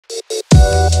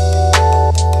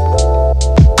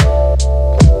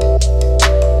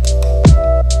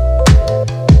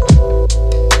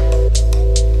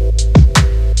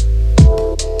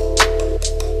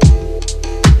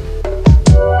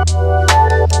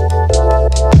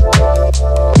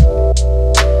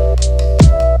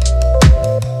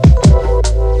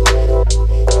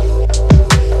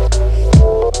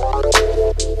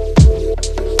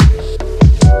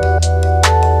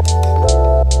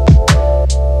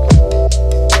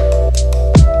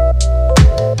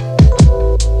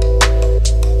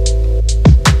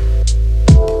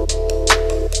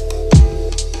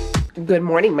Good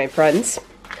morning, my friends.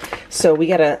 So we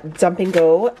got a dump and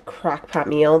go crock pot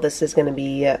meal. This is going to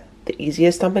be the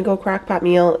easiest dump and go crock pot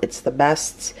meal. It's the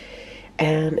best,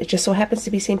 and it just so happens to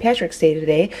be St. Patrick's Day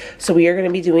today. So we are going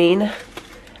to be doing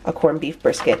a corned beef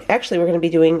brisket. Actually, we're going to be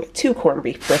doing 2 corned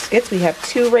beef briskets. We have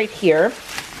 2 right here,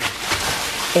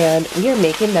 and we are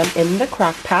making them in the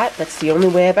crock pot. That's the only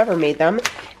way I've ever made them,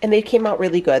 and they came out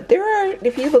really good. There are,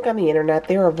 if you look on the internet,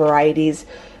 there are a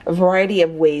variety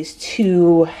of ways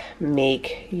to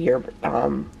make your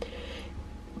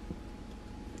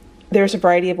there's a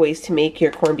variety of ways to make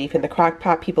your corned beef in the crock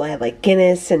pot. People add like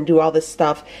Guinness and do all this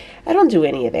stuff. I don't do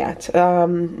any of that.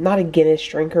 Not a Guinness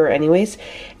drinker anyways,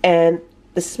 and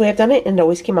this is the way I've done it, and it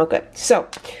always came out good. So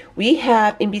we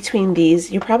have in between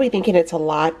these, you're probably thinking it's a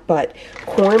lot, but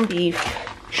corned beef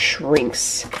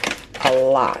shrinks a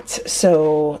lot.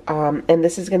 So and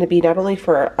this is going to be not only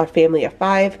for a family of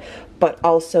 5, but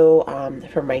also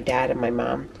for my dad and my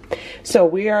mom. So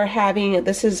we are having,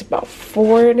 this is about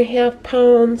 4.5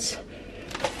 pounds,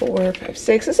 4, 5,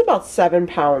 6, it's about 7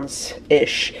 pounds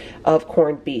ish of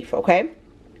corned beef. Okay,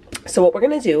 so what we're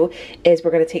gonna do is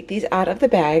we're gonna take these out of the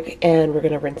bag and we're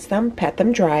gonna rinse them, pat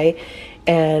them dry,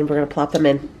 and we're gonna plop them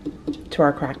in to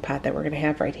our crock pot that we're gonna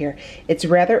have right here. It's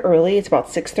rather early, it's about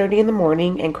 6:30 in the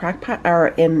morning, and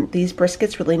these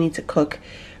briskets really need to cook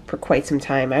for quite some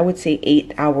time. I would say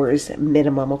 8 hours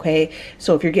minimum. Okay,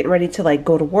 so if you're getting ready to like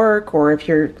go to work, or if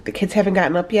the kids haven't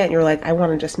gotten up yet and you're like, I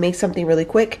want to just make something really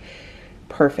quick,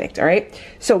 perfect. All right,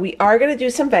 so we are going to do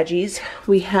some veggies.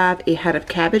 We have a head of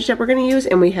cabbage that we're going to use,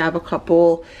 and we have a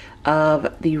couple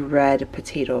of the red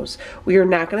potatoes. We are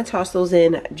not going to toss those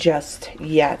in just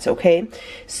yet. Okay,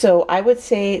 so I would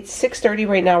say it's 6:30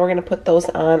 right now. We're going to put those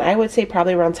on. I would say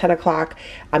probably around 10 o'clock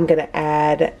I'm going to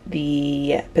add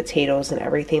the potatoes and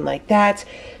everything like that,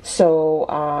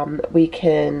 so we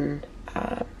can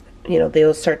you know,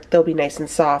 they'll be nice and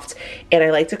soft. And I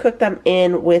like to cook them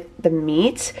in with the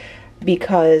meat,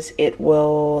 because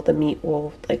the meat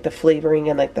will, like the flavoring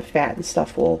and like the fat and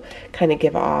stuff will kind of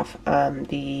give off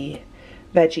the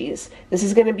veggies. This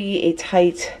is going to be a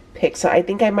tight pick, so I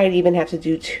think I might even have to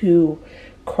do 2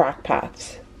 crock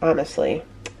pots, honestly.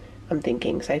 I'm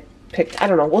thinking, so I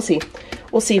don't know, we'll see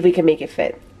if we can make it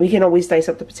fit. We can always dice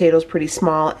up the potatoes pretty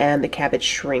small, and the cabbage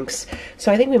shrinks,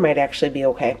 so I think we might actually be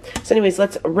okay. So anyways,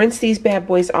 let's rinse these bad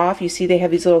boys off. You see they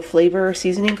have these little flavor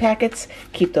seasoning packets.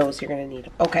 Keep those, you're gonna need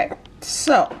them. Okay,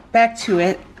 so back to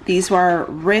it. These were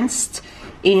rinsed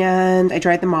and I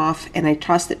dried them off and I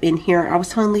tossed it in here. I was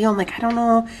telling Leo, I'm like, I don't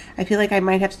know, I feel like I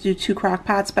might have to do 2 crock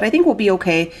pots, but I think we'll be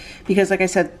okay, because like I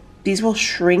said, these will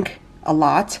shrink a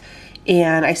lot,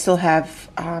 and I still have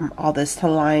all this to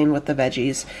line with the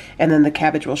veggies, and then the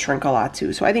cabbage will shrink a lot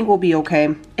too. So I think we'll be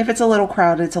okay. If it's a little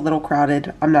crowded, it's a little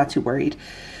crowded. I'm not too worried.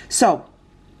 So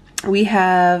we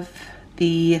have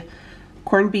the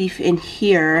corned beef in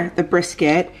here, the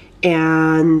brisket,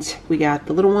 and we got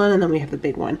the little one, and then we have the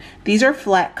big one. These are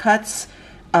flat cuts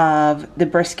of the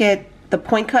brisket. The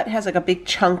point cut has like a big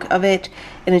chunk of it,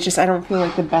 and it's just, I don't feel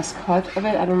like the best cut of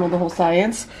it. I don't know the whole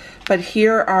science. But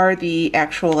here are the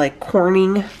actual like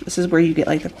corning. This is where you get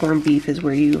like the corned beef, is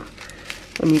where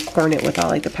when you corn it with all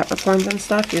like the peppercorns and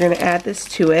stuff. You're gonna add this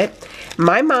to it.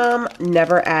 My mom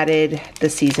never added the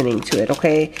seasoning to it,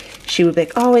 okay? She would be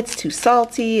like, oh, it's too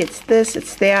salty, it's this,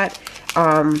 it's that.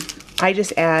 I'm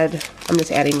just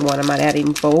adding one. I'm not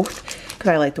adding both, because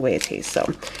I like the way it tastes.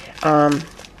 So,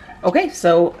 okay,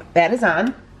 so that is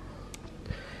on.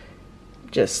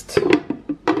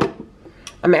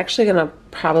 I'm actually gonna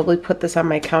probably put this on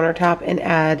my countertop and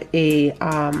add a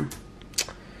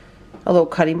little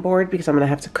cutting board, because I'm gonna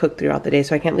have to cook throughout the day,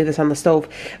 so I can't leave this on the stove.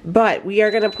 But we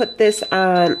are gonna put this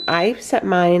on, I set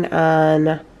mine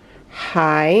on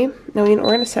high. No, you know,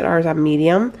 we're gonna set ours on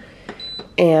medium,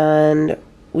 and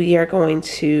we are going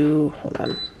to, hold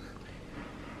on.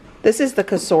 This is the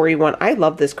Casserole one. I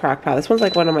love this crock pot. This one's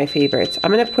like one of my favorites. I'm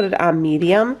gonna put it on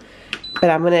medium, but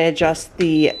I'm gonna adjust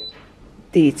the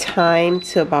time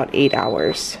to about 8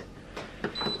 hours,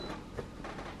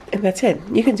 and that's it.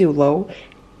 You can do low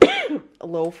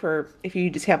low for, if you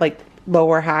just have like low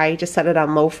or high, just set it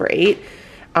on low for 8.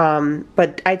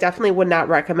 But I definitely would not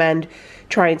recommend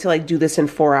trying to like do this in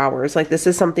 4 hours. Like, this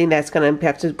is something that's gonna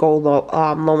have to go low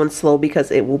and slow,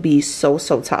 because it will be so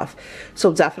tough.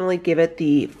 So definitely give it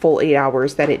the full 8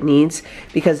 hours that it needs,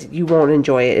 because you won't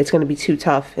enjoy it. It's gonna be too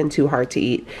tough and too hard to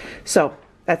eat. So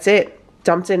that's it.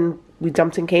 We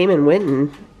dumped and came and went,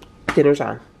 and dinner's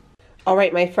on. All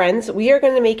right, my friends, we are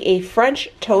going to make a French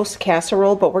toast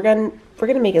casserole, but we're going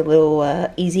to make it a little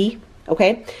easy.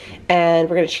 okay? And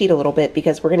we're gonna cheat a little bit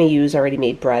because we're gonna use already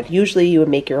made bread. Usually you would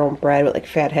make your own bread with like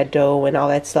fathead dough and all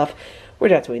that stuff. we're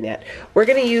not doing that. We're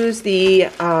gonna use the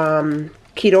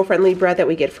keto-friendly bread that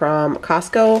we get from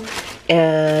Costco,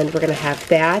 and we're gonna have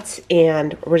that,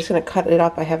 and we're just gonna cut it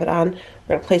up. I have it on.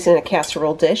 We're gonna place it in a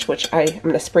casserole dish, which I'm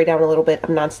gonna spray down a little bit of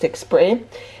nonstick spray.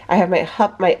 I have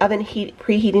my oven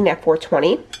preheating at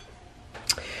 420.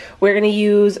 We're going to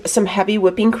use some heavy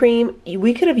whipping cream.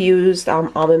 We could have used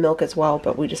almond milk as well,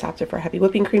 but we just opted for heavy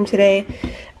whipping cream today.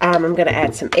 I'm going to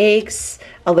add some eggs,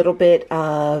 a little bit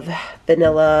of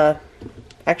vanilla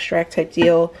extract type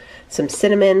deal, some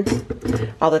cinnamon,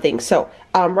 all the things. So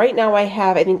right now I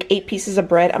have, I think, 8 pieces of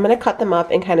bread. I'm going to cut them up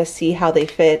and kind of see how they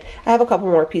fit. I have a couple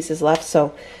more pieces left,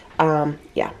 so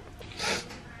yeah.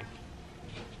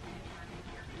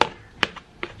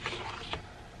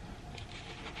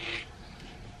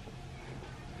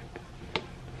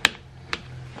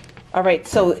 All right,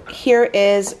 so here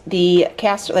is the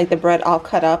like the bread all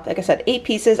cut up. Like I said, 8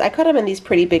 pieces. I cut them in these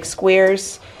pretty big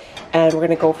squares, and we're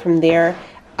gonna go from there.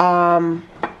 We're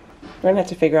gonna have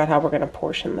to figure out how we're gonna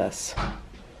portion this.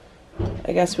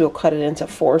 I guess we'll cut it into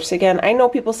fourths again. I know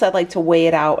people said like to weigh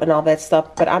it out and all that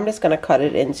stuff, but I'm just gonna cut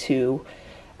it into,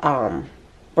 we're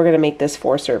gonna make this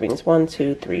 4 servings, 1,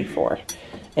 2, 3, 4.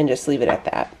 And just leave it at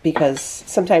that, because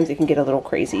sometimes it can get a little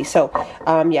crazy. So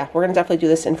yeah, we're gonna definitely do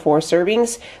this in 4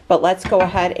 servings, but let's go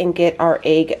ahead and get our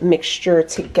egg mixture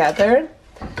together.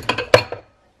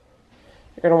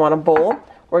 You're gonna want a bowl.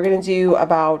 We're gonna do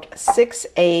about 6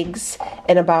 eggs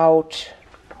and about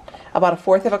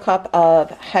 1/4 of a cup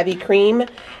of heavy cream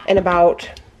and about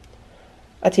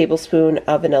a tablespoon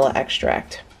of vanilla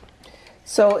extract.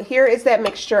 So here is that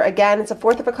mixture. Again, it's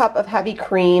 1/4 of a cup of heavy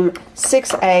cream,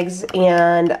 6 eggs,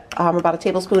 and about a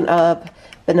tablespoon of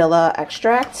vanilla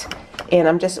extract. And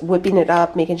I'm just whipping it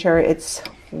up, making sure it's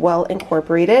well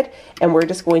incorporated. And we're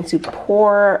just going to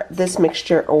pour this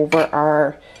mixture over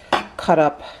our cut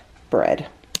up bread.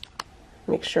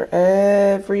 Make sure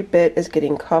every bit is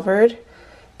getting covered.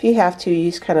 If you have to,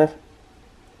 you just kind of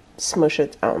smush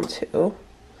it down too.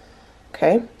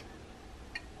 Okay.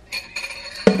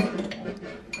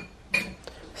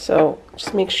 So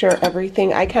just make sure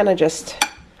everything, I kind of just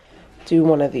do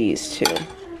one of these too.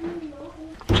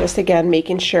 Just again,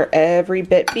 making sure every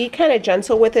bit, be kind of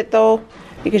gentle with it though,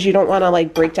 because you don't want to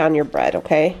like break down your bread,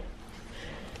 okay?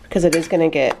 Because it is going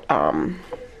to get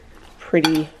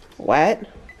pretty wet.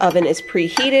 Oven is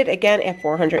preheated again at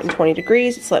 420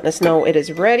 degrees. It's letting us know it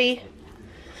is ready.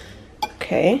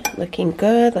 Okay, looking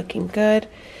good, looking good.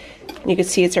 And you can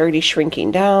see it's already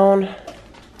shrinking down.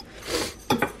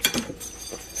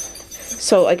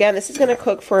 So again, this is going to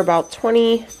cook for about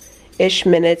 20-ish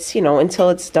minutes, you know, until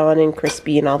it's done and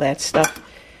crispy and all that stuff.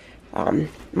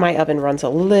 My oven runs a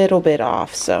little bit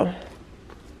off, so.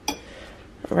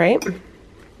 All right.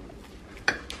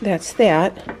 That's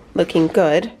that. Looking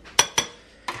good.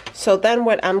 So then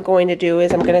what I'm going to do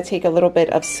is I'm going to take a little bit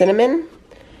of cinnamon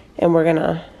and we're going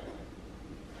to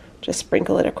just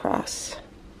sprinkle it across.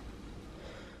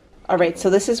 All right, so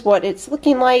this is what it's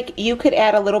looking like. You could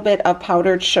add a little bit of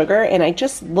powdered sugar, and I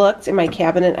just looked in my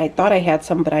cabinet. I thought I had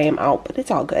some, but I am out, but it's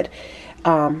all good.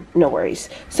 No worries.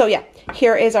 So yeah,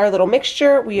 here is our little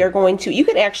mixture. We are going to, you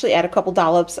could actually add a couple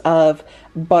dollops of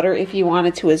butter if you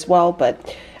wanted to as well,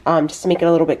 but just to make it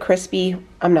a little bit crispy.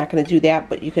 I'm not going to do that,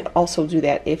 but you could also do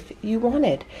that if you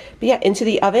wanted. But yeah, into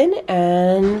the oven,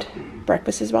 and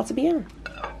breakfast is about to be on.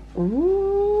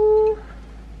 Ooh,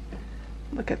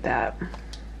 look at that.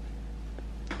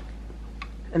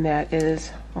 And that is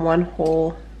one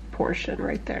whole portion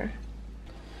right there.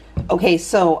 Okay,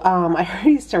 so I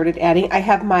already started adding. I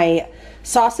have my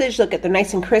sausage. Look at, they're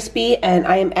nice and crispy, and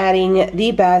I am adding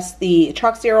the best, the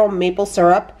Choc Zero maple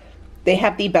syrup. They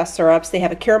have the best syrups. They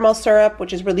have a caramel syrup,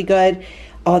 which is really good.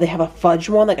 Oh, they have a fudge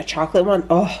one, like a chocolate one.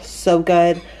 Oh, so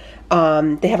good.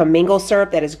 They have a mango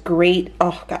syrup that is great.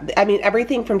 Oh God, I mean,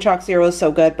 everything from Choc Zero is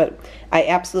so good, but I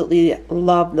absolutely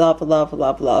love, love, love,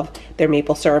 love, love their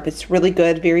maple syrup. It's really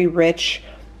good, very rich.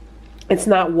 It's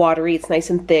not watery, it's nice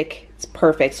and thick. It's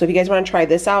perfect. So if you guys want to try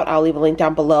this out, I'll leave a link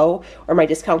down below, or my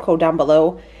discount code down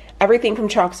below. Everything from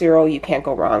Choc Zero, you can't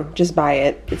go wrong. Just buy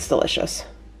it, it's delicious.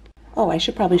 Oh, I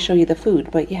should probably show you the food,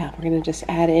 but yeah, we're gonna just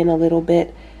add in a little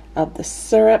bit of the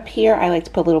syrup here. I like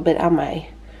to put a little bit on my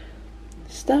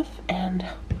stuff, and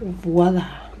voila,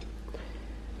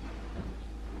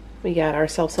 we got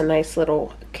ourselves a nice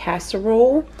little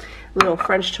casserole, little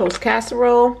French toast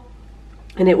casserole.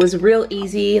 And it was real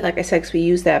easy, like I said, because we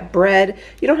use that bread.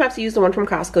 You don't have to use the one from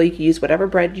Costco. You can use whatever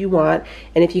bread you want,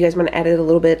 and if you guys want to add a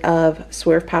little bit of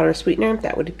Swerve powder sweetener,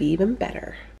 that would be even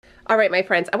better. All right, my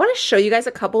friends, I want to show you guys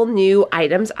a couple new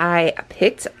items I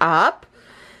picked up.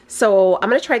 So I'm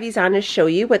going to try these on to show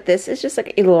you, but this is just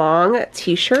like a long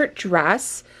t-shirt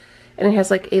dress. and it has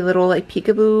like a little like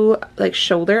peekaboo like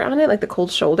shoulder on it, like the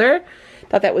cold shoulder.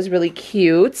 Thought that was really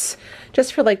cute,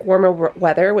 just for like warmer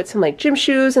weather with some like gym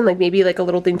shoes and like maybe like a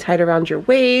little thing tied around your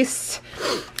waist.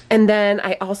 And then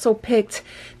I also picked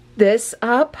this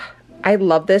up. I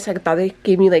love this. I thought it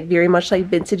gave me like very much like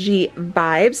vintagey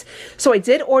vibes. So I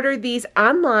did order these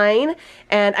online,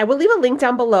 and I will leave a link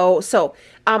down below. So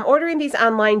ordering these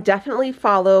online, definitely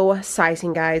follow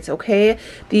sizing guides, okay?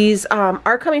 These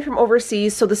are coming from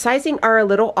overseas, so the sizing are a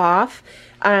little off.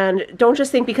 And don't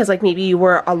just think because like maybe you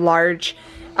were a large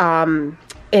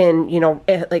in, you know,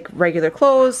 like regular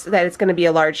clothes that it's going to be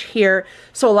a large here.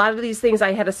 So a lot of these things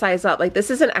I had to size up. Like this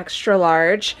is an extra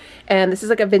large, and this is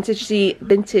like a vintagey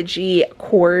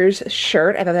Kors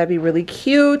shirt. I thought that'd be really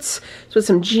cute. So with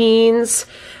some jeans.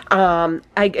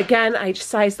 I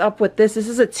sized up with this. This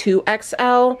is a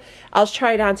 2XL. I'll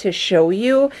try it on to show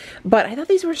you, but I thought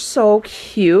these were so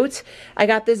cute. I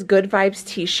got this Good Vibes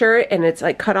t-shirt, and it's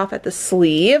like cut off at the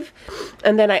sleeve.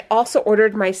 And then I also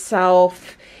ordered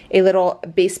myself a little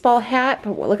baseball hat,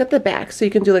 but look at the back, so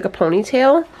you can do like a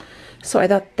ponytail. So I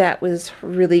thought that was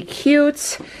really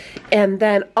cute. And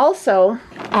then also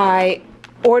I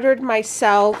ordered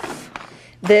myself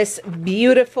this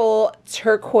beautiful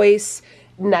turquoise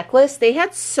necklace. They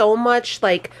had so much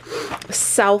like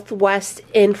Southwest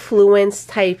influence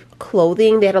type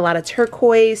clothing. They had a lot of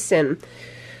turquoise and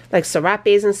like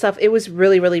serapes and stuff. It was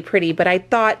really, really pretty, but I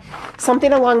thought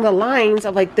something along the lines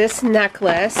of like this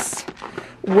necklace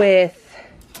with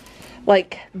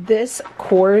like this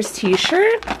Kors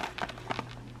t-shirt.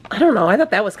 I don't know, I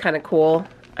thought that was kind of cool.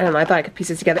 I don't know, I thought I could piece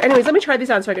this together. Anyways, let me try these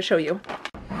on so I can show you.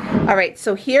 All right,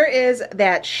 so here is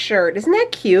that shirt. Isn't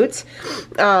that cute?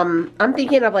 I'm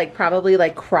thinking of like probably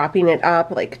like cropping it up,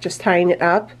 like just tying it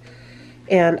up.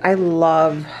 And I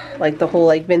love like the whole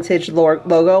like vintage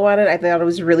logo on it. I thought it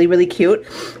was really, really cute.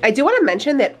 I do want to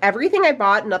mention that everything I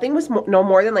bought, nothing was no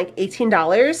more than like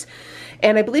 $18.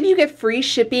 And I believe you get free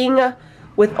shipping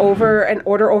with an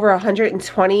order over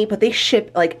 120, but they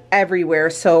ship like everywhere.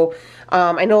 So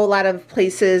I know a lot of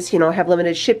places, you know, have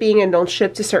limited shipping and don't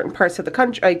ship to certain parts of the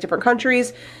country, like different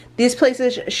countries. These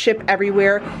places ship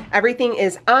everywhere. Everything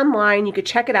is online. You could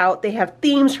check it out. They have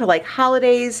themes for like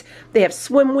holidays. They have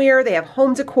swimwear. They have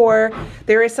home decor.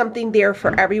 There is something there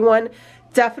for everyone.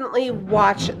 Definitely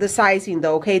watch the sizing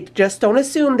though, okay? Just don't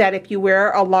assume that if you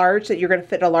wear a large that you're going to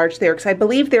fit a large there, because I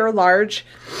believe their large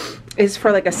is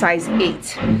for like a size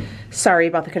 8. Sorry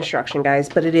about the construction, guys,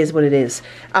 but it is what it is.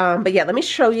 But yeah, let me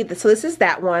show you this. So this is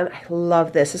that one. I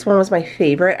love this. This one was my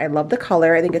favorite. I love the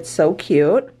color. I think it's so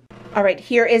cute. All right,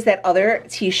 here is that other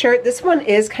t-shirt. This one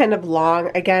is kind of long.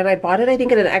 Again, I bought it, I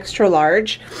think, in an extra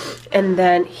large. And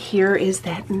then here is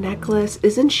that necklace.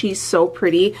 Isn't she so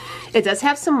pretty? It does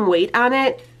have some weight on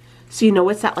it, so you know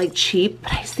it's not like cheap,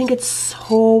 but I just think it's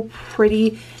so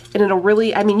pretty. And it'll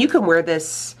really, I mean, you can wear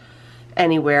this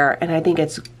anywhere, and I think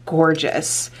it's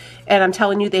gorgeous. And I'm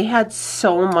telling you, they had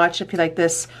so much, if you like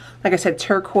this, like I said,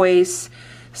 turquoise,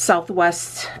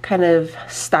 Southwest kind of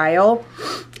style.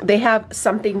 They have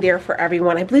something there for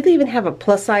everyone. I believe they even have a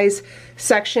plus size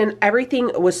section. Everything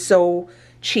was so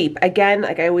cheap. Again,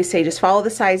 like I always say, just follow the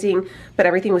sizing, but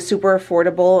everything was super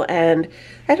affordable. And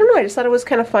I don't know, I just thought it was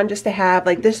kind of fun just to have,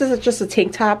 like, this is just a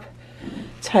tank top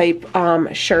type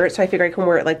shirt, so I figure I can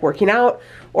wear it like working out,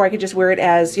 or I could just wear it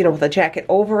as, you know, with a jacket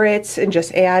over it and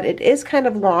just add. It is kind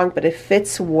of long, but it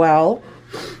fits well.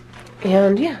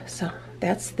 And yeah, so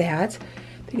that's that.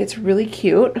 I think it's really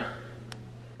cute.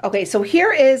 Okay, so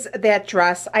here is that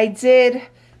dress.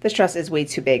 This dress is way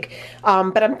too big,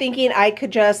 but I'm thinking I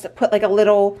could just put like a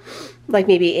little, like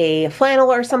maybe a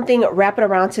flannel or something, wrap it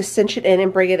around to cinch it in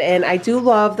and bring it in. I do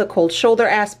love the cold shoulder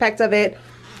aspect of it,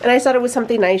 and I thought it was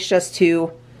something nice just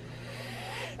to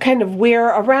kind of wear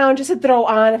around, just to throw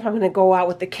on if I'm going to go out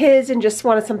with the kids and just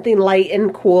wanted something light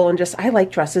and cool. And just, I like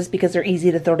dresses because they're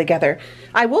easy to throw together.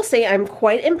 I will say I'm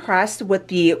quite impressed with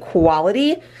the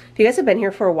quality. If you guys have been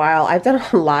here for a while, I've done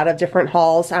a lot of different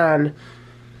hauls on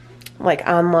like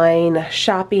online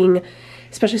shopping,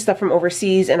 especially stuff from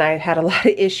overseas, and I've had a lot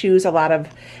of issues, a lot of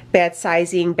bad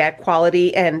sizing, bad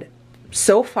quality, and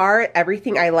so far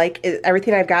everything I like,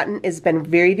 everything I've gotten has been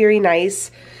very, very nice.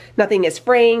 Nothing is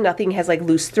fraying, nothing has like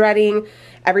loose threading.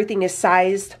 Everything is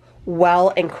sized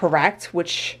well and correct,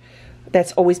 which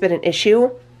that's always been an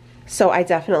issue. So I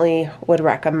definitely would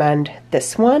recommend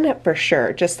this one for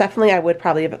sure. Just definitely I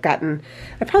probably would have gotten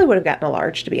a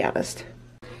large, to be honest.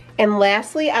 And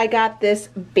lastly, I got this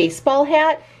baseball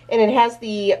hat, and it has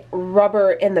the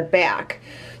rubber in the back.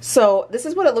 So this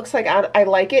is what it looks like on. I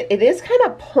like it. It is kind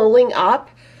of pulling up,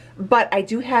 but I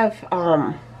do have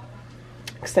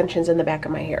extensions in the back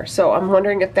of my hair. So I'm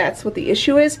wondering if that's what the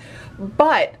issue is.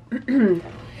 But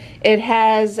it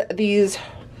has these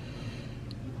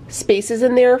spaces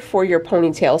in there for your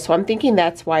ponytail. So I'm thinking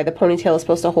that's why the ponytail is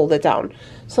supposed to hold it down.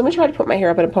 So let me try to put my hair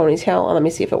up in a ponytail and let me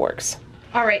see if it works.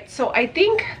 All right, so I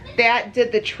think that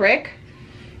did the trick.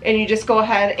 And you just go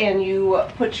ahead and you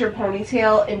put your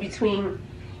ponytail in between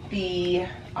the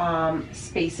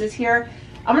spaces here.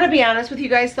 I'm gonna be honest with you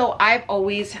guys though, I've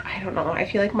always, I don't know, I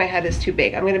feel like my head is too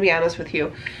big. I'm gonna be honest with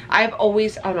you. I've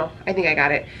always, oh no, I think I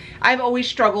got it. I've always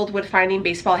struggled with finding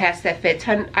baseball hats that fit.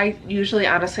 I usually,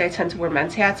 honestly, I tend to wear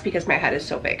men's hats because my head is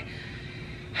so big.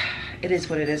 It is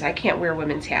what it is. I can't wear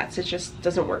women's hats. It just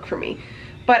doesn't work for me.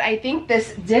 But I think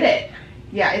this did it.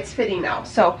 Yeah, it's fitting now.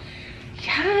 So,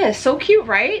 yeah, so cute,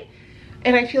 right?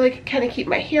 And I feel like it kind of keep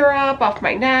my hair up off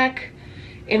my neck.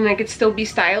 And I could still be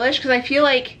stylish because I feel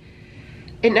like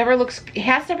it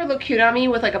has never looked cute on me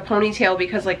with like a ponytail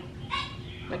because like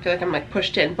I feel like I'm like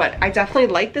pushed in. But I definitely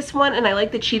like this one, and I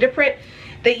like the cheetah print.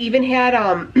 They even had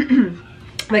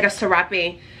like a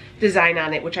serape design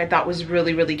on it, which I thought was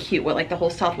really, really cute with like the whole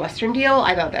Southwestern deal.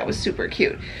 I thought that was super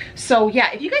cute. So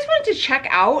yeah, if you guys wanted to check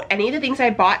out any of the things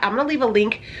I bought, I'm gonna leave a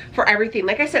link for everything.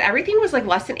 Like I said, everything was like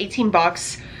less than 18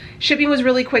 bucks. Shipping was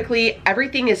really quickly.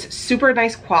 Everything is super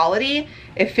nice quality.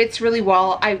 It fits really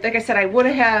well. Like I said, I would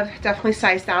have definitely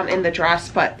sized down in the dress,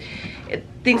 but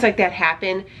things like that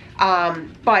happen.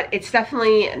 But it's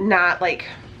definitely not like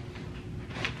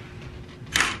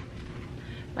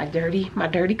my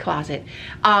dirty closet.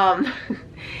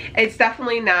 It's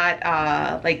definitely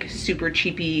not like super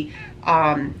cheapy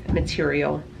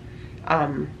material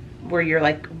where you're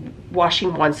like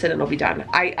washing once and it'll be done.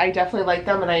 I definitely like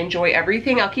them and I enjoy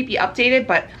everything. I'll keep you updated,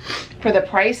 but for the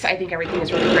price, I think everything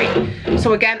is really great.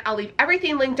 So again, I'll leave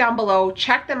everything linked down below.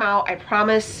 Check them out. I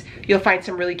promise you'll find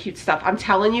some really cute stuff. I'm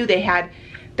telling you, they had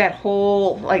that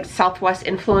whole like Southwest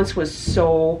influence was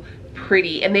so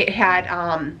pretty. And they had,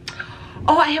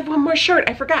 oh, I have one more shirt.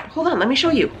 I forgot. Hold on, let me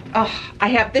show you. Oh, I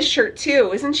have this shirt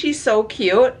too. Isn't she so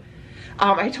cute?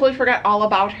 I totally forgot all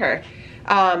about her.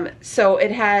 So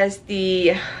it has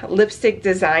the lipstick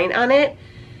design on it.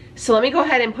 So let me go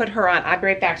ahead and put her on. I'll be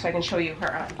right back so I can show you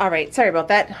her on. All right, sorry about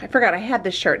that. I forgot I had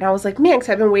this shirt and I was like, man, because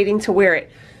I've been waiting to wear it.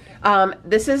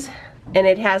 This is, and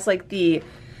it has like the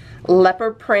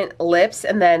leopard print lips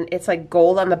and then it's like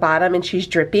gold on the bottom and she's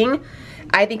dripping.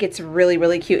 I think it's really,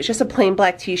 really cute. It's just a plain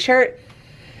black t-shirt.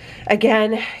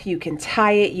 Again, you can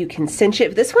tie it, you can cinch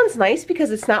it. This one's nice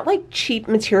because it's not like cheap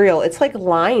material. It's like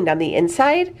lined on the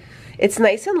inside. It's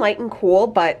nice and light and cool,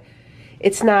 but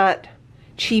it's not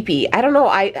cheapy. I don't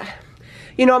know.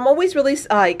 You know, I'm always really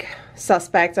like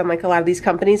suspect on like a lot of these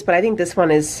companies, but I think this one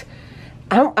is,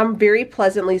 I'm very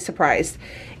pleasantly surprised.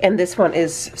 And this one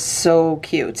is so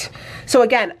cute. So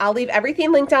again, I'll leave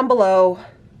everything linked down below.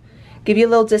 Give you a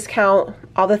little discount,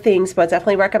 all the things, but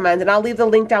definitely recommend. And I'll leave the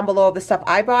link down below of the stuff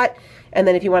I bought. And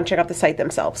then if you want to check out the site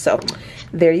themselves. So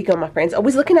there you go, my friends.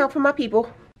 Always looking out for my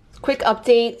people. Quick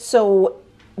update. So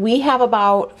we have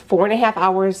about 4.5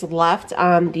 hours left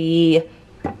on the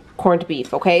corned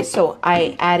beef, okay? So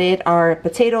I added our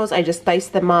potatoes. I just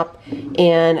diced them up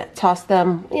and tossed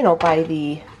them, you know,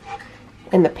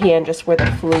 in the pan just where the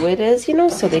fluid is, you know,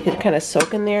 so they could kind of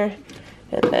soak in there.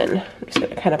 And then I'm just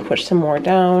gonna kind of push some more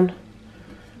down.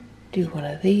 Do one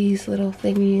of these little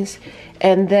thingies.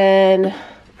 And then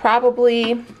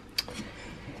probably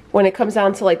when it comes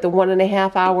down to like the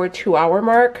 1.5 hour, 2 hour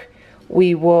mark,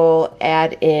 we will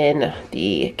add in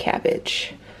the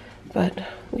cabbage. But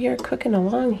we are cooking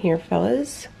along here,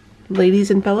 fellas.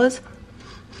 Ladies and fellas.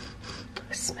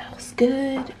 Smells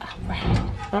good.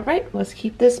 All right, let's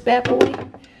keep this bad boy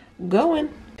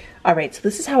going. All right, so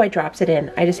this is how I dropped it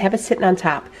in. I just have it sitting on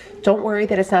top. Don't worry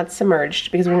that it's not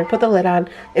submerged because when we put the lid on,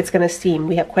 it's gonna steam.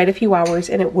 We have quite a few hours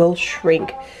and it will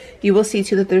shrink. You will see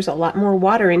too that there's a lot more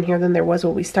water in here than there was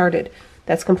when we started.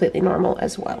 That's completely normal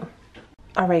as well.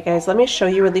 All right, guys, let me show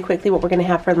you really quickly what we're gonna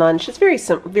have for lunch. It's very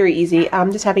simple, very easy.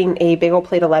 I'm just having a big old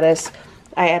plate of lettuce.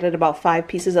 I added about 5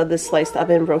 pieces of this sliced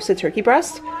oven roasted turkey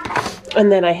breast.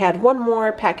 And then I had one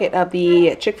more packet of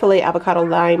the Chick-fil-A avocado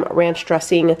lime ranch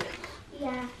dressing.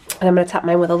 And I'm gonna top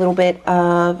mine with a little bit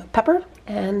of pepper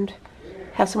and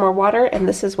have some more water. And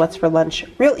this is what's for lunch.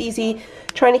 Real easy,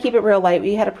 trying to keep it real light.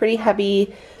 We had a pretty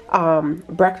heavy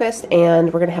breakfast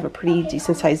and we're gonna have a pretty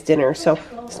decent sized dinner. So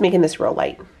just making this real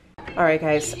light. All right,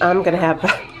 guys, I'm gonna have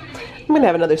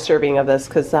another serving of this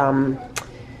because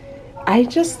I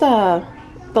just, the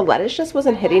lettuce just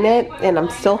wasn't hitting it and I'm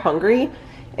still hungry.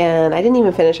 And I didn't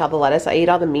even finish all the lettuce. I ate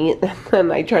all the meat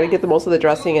and I tried to get the most of the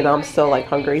dressing and I'm still like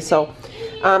hungry. So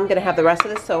I'm gonna have the rest of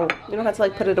this so we don't have to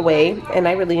like put it away, and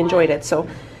I really enjoyed it. So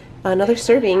Another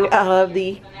serving of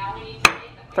the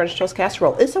French toast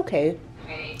casserole. It's okay.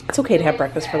 It's okay to have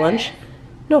breakfast for lunch.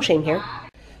 No shame here.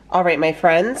 All right, my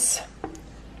friends,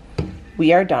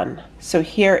 we are done. So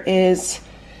here is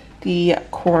the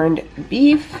corned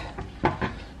beef.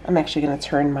 I'm actually going to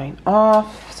turn mine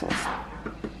off. So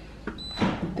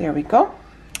there we go.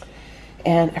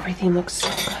 And everything looks so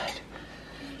good.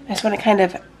 I just want to kind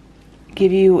of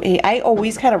give you a, I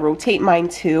always kind of rotate mine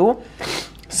too.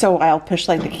 So I'll push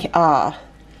like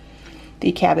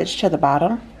the cabbage to the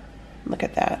bottom. Look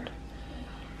at that.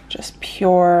 Just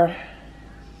pure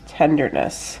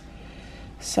tenderness.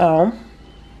 So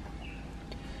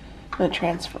I'm going to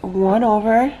transfer one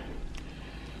over,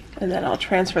 and then I'll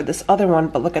transfer this other one,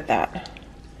 but look at that.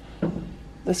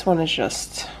 This one is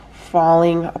just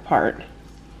falling apart.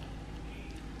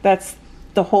 That's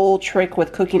the whole trick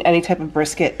with cooking any type of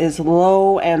brisket, is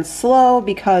low and slow,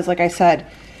 because like I said,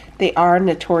 they are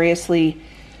notoriously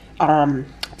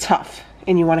tough,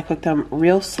 and you want to cook them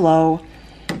real slow,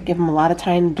 give them a lot of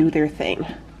time to do their thing.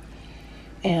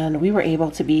 And we were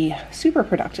able to be super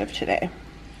productive today.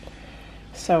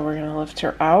 So we're gonna lift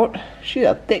her out. She's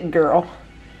a thick girl.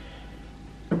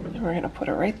 And we're gonna put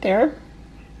her right there.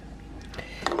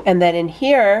 And then in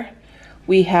here,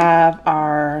 we have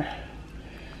our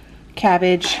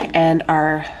cabbage and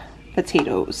our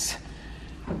potatoes.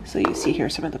 So you see here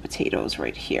some of the potatoes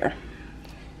right here.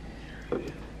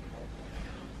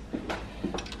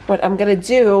 What I'm gonna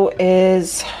do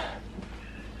is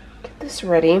get this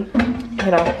ready, and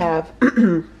I'll have,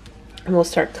 and we'll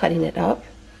start cutting it up.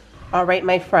 All right,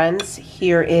 my friends,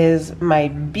 here is my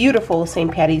beautiful St.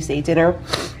 Patty's Day dinner.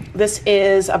 This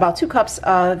is about 2 cups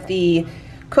of the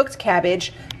cooked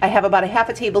cabbage. I have about a half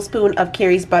a tablespoon of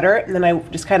Carrie's butter, and then I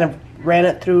just kind of ran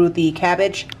it through the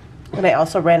cabbage, and I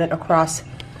also ran it across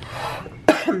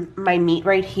my meat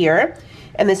right here.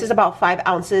 And this is about 5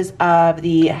 ounces of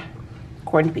the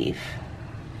corned beef.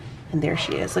 And there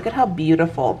she is. Look at how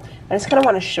beautiful. I just kind of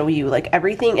want to show you, like,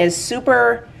 everything is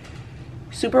super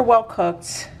well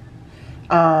cooked.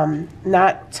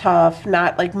 Not tough,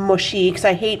 not like mushy, because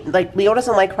I hate, like, Leo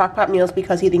doesn't like crock pot meals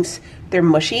because he thinks they're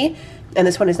mushy, and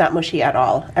this one is not mushy at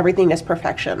all. Everything is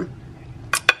perfection.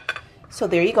 So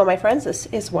there you go, my friends. This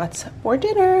is what's for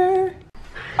dinner.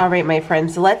 All right, my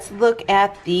friends, let's look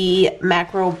at the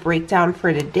macro breakdown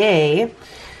for today.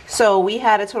 So we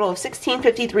had a total of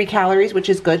 1653 calories, which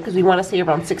is good because we want to stay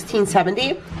around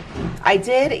 1670. I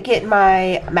did get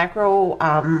my macro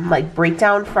like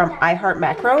breakdown from iHeart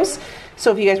Macros.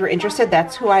 So if you guys were interested,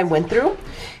 that's who I went through.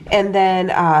 And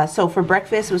then, so for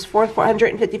breakfast, it was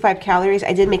 455 calories.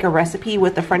 I did make a recipe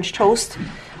with the French toast.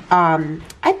 I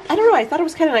don't know, I thought it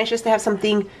was kind of nice just to have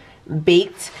something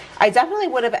baked. I definitely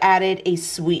would have added a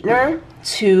sweetener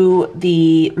to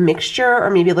the mixture, or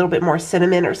maybe a little bit more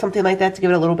cinnamon or something like that to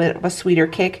give it a little bit of a sweeter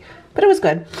kick, but it was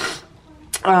good.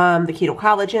 The keto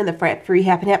collagen, the fat-free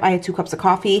half and half. I had 2 cups of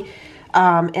coffee,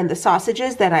 and the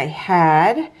sausages that I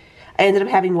had, I ended up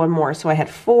having 1 more, so I had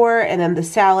 4, and then the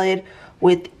salad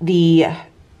with the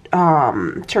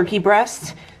turkey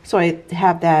breast. So I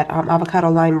have that avocado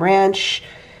lime ranch,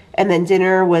 and then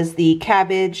dinner was the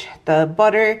cabbage, the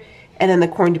butter, and then the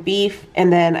corned beef,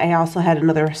 and then I also had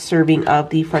another serving of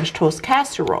the French toast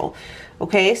casserole.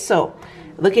 Okay, so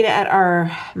looking at our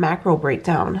macro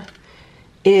breakdown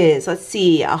is, let's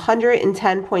see,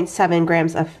 110.7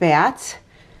 grams of fat,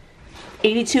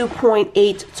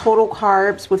 82.8 total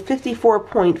carbs with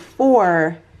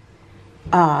 54.4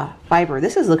 fiber.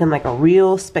 This is looking like a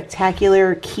real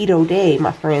spectacular keto day,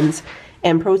 my friends.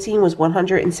 And protein was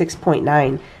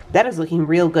 106.9. That is looking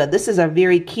real good. This is a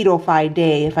very keto-fied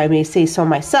day, if I may say so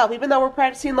myself. Even though we're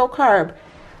practicing low carb,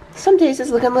 some days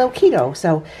it's looking a little keto.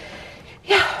 So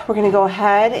yeah, we're gonna go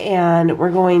ahead and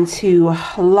we're going to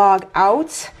log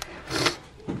out.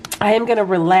 I am gonna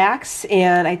relax,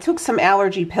 and I took some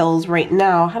allergy pills right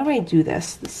now. How do I do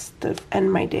this? This to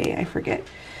end my day, I forget.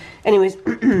 Anyways,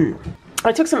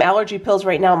 I took some allergy pills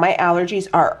right now. My allergies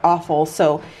are awful,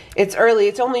 so it's early.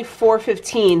 It's only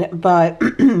 4:15, but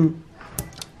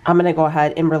I'm gonna go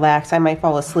ahead and relax. I might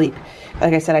fall asleep.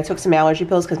 Like I said, I took some allergy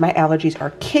pills because my allergies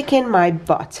are kicking my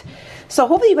butt. So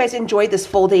hopefully you guys enjoyed this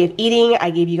full day of eating.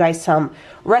 I gave you guys some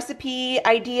recipe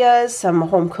ideas, some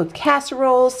home cooked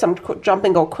casseroles, some jump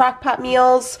and go crock pot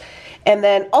meals. And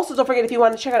then also don't forget, if you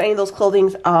want to check out any of those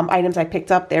clothing items I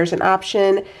picked up, there's an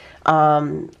option.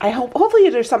 Hopefully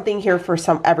there's something here for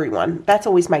everyone. That's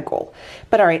always my goal.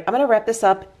 But all right, I'm going to wrap this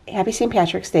up. Happy St.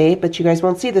 Patrick's Day, but you guys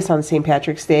won't see this on St.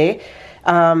 Patrick's Day.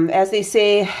 As they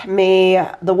say, may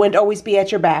the wind always be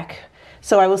at your back.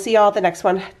 So I will see y'all at the next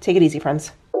one. Take it easy,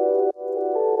 friends.